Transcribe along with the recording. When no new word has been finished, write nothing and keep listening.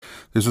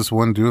There's this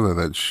one doula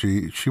that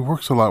she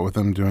works a lot with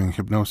them doing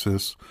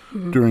hypnosis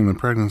during the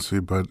pregnancy,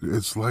 but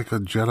it's like a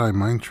Jedi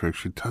mind trick.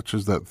 She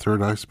touches that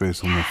third eye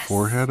space on the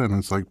forehead, and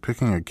it's like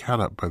picking a cat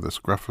up by the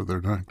scruff of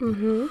their neck.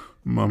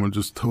 Mama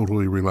just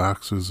totally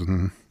relaxes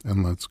and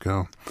lets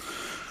go.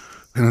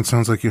 And it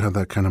sounds like you had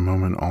that kind of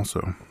moment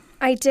also.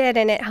 I did,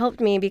 and it helped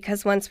me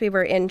because once we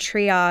were in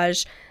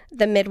triage,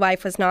 the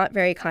midwife was not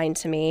very kind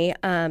to me.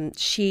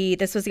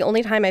 This was the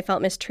only time I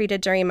felt mistreated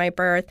during my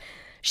birth.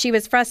 She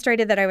was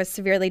frustrated that I was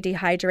severely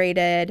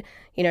dehydrated.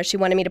 You know, she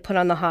wanted me to put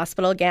on the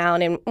hospital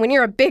gown. And when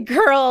you're a big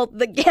girl,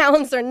 the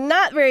gowns are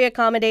not very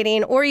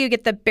accommodating, or you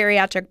get the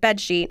bariatric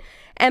bedsheet.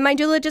 And my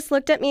doula just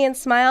looked at me and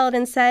smiled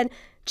and said,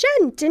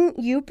 "Jen, didn't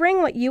you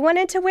bring what you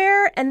wanted to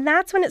wear?" And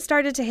that's when it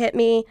started to hit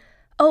me.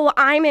 Oh,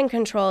 I'm in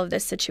control of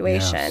this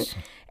situation. Yes.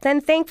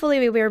 Then thankfully,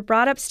 we were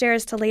brought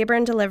upstairs to labor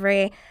and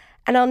delivery.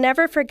 And I'll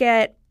never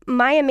forget,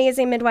 my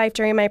amazing midwife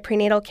during my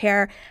prenatal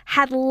care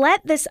had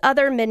let this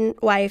other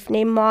midwife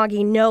named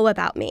Moggy know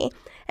about me.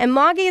 And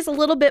Moggy is a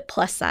little bit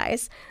plus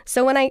size.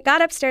 So when I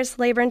got upstairs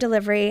to labor and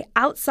delivery,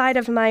 outside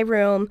of my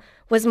room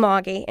was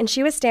Moggy. And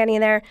she was standing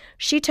there.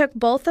 She took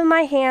both of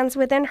my hands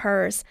within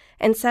hers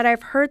and said,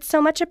 "I've heard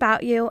so much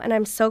about you, and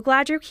I'm so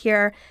glad you're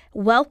here."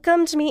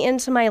 Welcomed me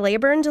into my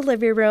labor and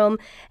delivery room.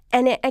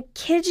 And I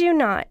kid you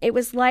not, it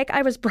was like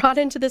I was brought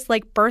into this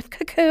like birth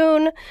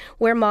cocoon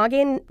where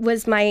Moggy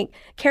was my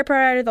care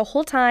provider the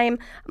whole time.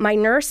 My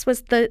nurse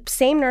was the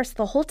same nurse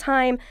the whole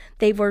time.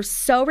 They were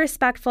so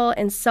respectful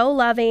and so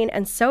loving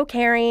and so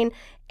caring.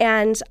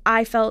 And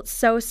I felt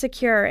so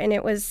secure, and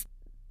it was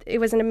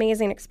an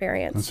amazing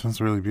experience. That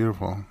sounds really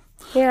beautiful.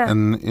 Yeah.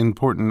 And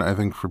important, I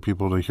think, for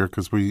people to hear,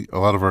 because a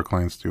lot of our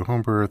clients do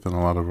home birth and a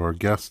lot of our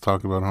guests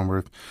talk about home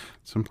birth.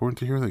 It's important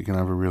to hear that you can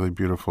have a really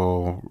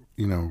beautiful,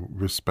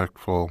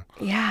 respectful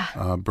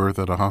birth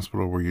at a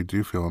hospital where you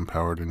do feel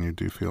empowered and you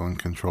do feel in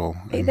control.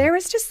 And there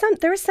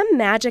was some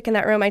magic in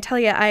that room. I tell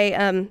you,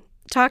 I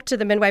talked to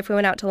the midwife. We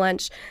went out to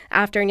lunch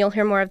after, and you'll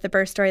hear more of the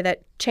birth story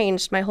that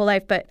changed my whole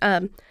life. But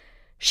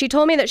she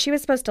told me that she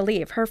was supposed to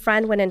leave. Her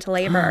friend went into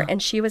labor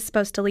and she was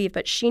supposed to leave,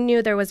 but she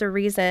knew there was a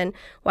reason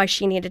why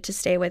she needed to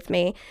stay with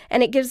me.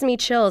 And it gives me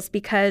chills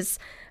because,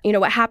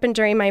 what happened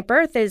during my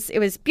birth is it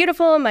was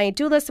beautiful. My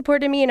doula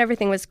supported me and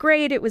everything was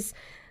great.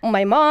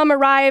 My mom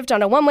arrived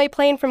on a one-way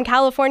plane from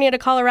California to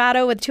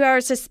Colorado with 2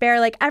 hours to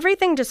spare. Like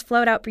everything just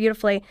flowed out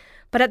beautifully.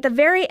 But at the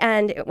very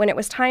end, when it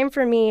was time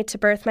for me to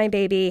birth my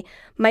baby,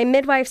 my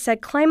midwife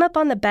said, "Climb up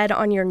on the bed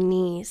on your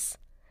knees."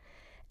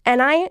 And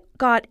I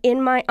got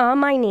on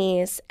my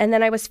knees, and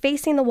then I was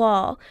facing the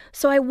wall.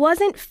 So I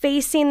wasn't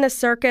facing the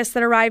circus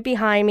that arrived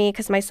behind me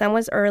because my son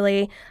was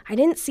early. I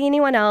didn't see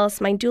anyone else.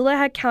 My doula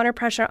had counter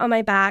pressure on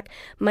my back.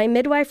 My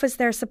midwife was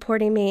there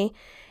supporting me.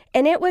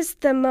 And it was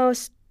the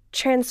most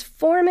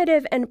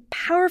transformative and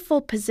powerful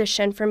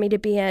position for me to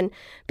be in,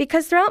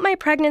 because throughout my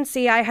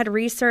pregnancy, I had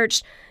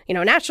researched,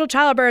 natural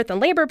childbirth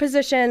and labor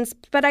positions,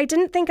 but I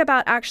didn't think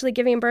about actually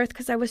giving birth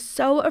because I was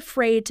so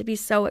afraid to be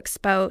so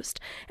exposed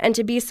and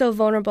to be so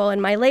vulnerable.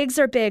 And my legs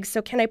are big,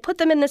 so can I put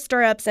them in the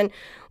stirrups? And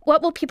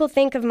what will people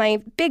think of my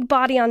big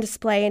body on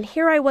display? And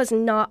here I was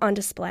not on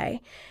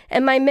display.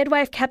 And my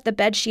midwife kept the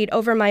bed sheet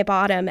over my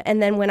bottom,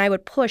 and then when I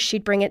would push,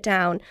 she'd bring it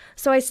down.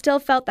 So I still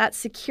felt that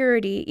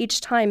security each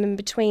time in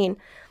between.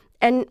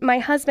 And my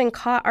husband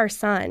caught our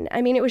son.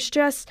 I mean, it was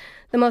just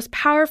the most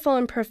powerful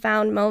and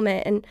profound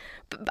moment. And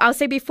I'll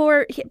say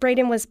before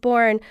Brayden was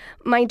born,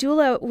 my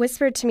doula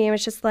whispered to me and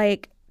was just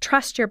like,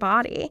 "Trust your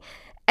body."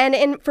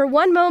 And for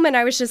one moment,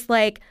 I was just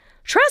like,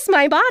 trust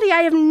my body?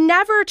 I have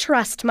never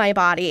trusted my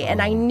body. And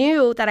I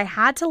knew that I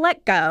had to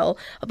let go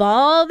of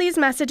all these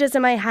messages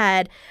in my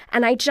head.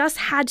 And I just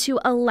had to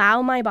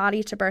allow my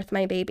body to birth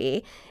my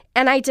baby.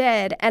 And I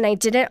did. And I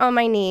did it on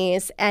my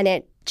knees. And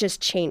it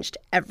just changed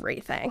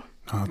everything.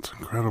 Oh, that's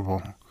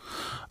incredible.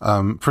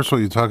 First of all,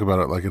 you talk about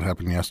it like it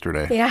happened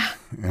yesterday. Yeah.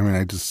 I mean,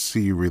 I just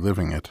see you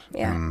reliving it.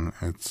 Yeah. And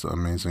it's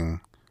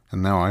amazing.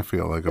 And now I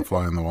feel like a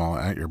fly on the wall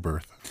at your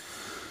birth.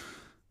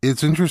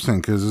 It's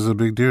interesting because as a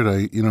big dude,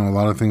 a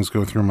lot of things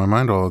go through my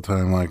mind all the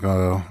time. Like,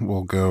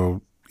 we'll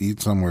go eat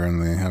somewhere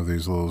and they have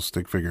these little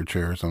stick figure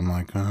chairs. I'm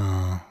like,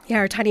 Yeah,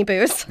 our tiny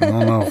booths. I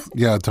don't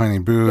know. A tiny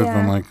booth. Yeah.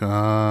 I'm like,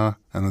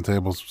 and the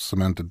table's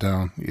cemented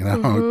down. It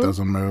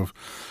doesn't move.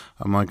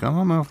 I'm like, I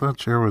don't know if that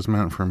chair was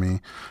meant for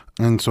me.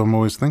 And so I'm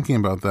always thinking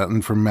about that.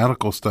 And for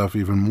medical stuff,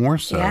 even more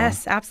so.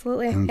 Yes,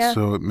 absolutely. And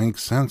so it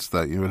makes sense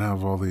that you would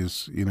have all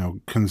these,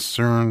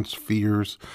 concerns, fears.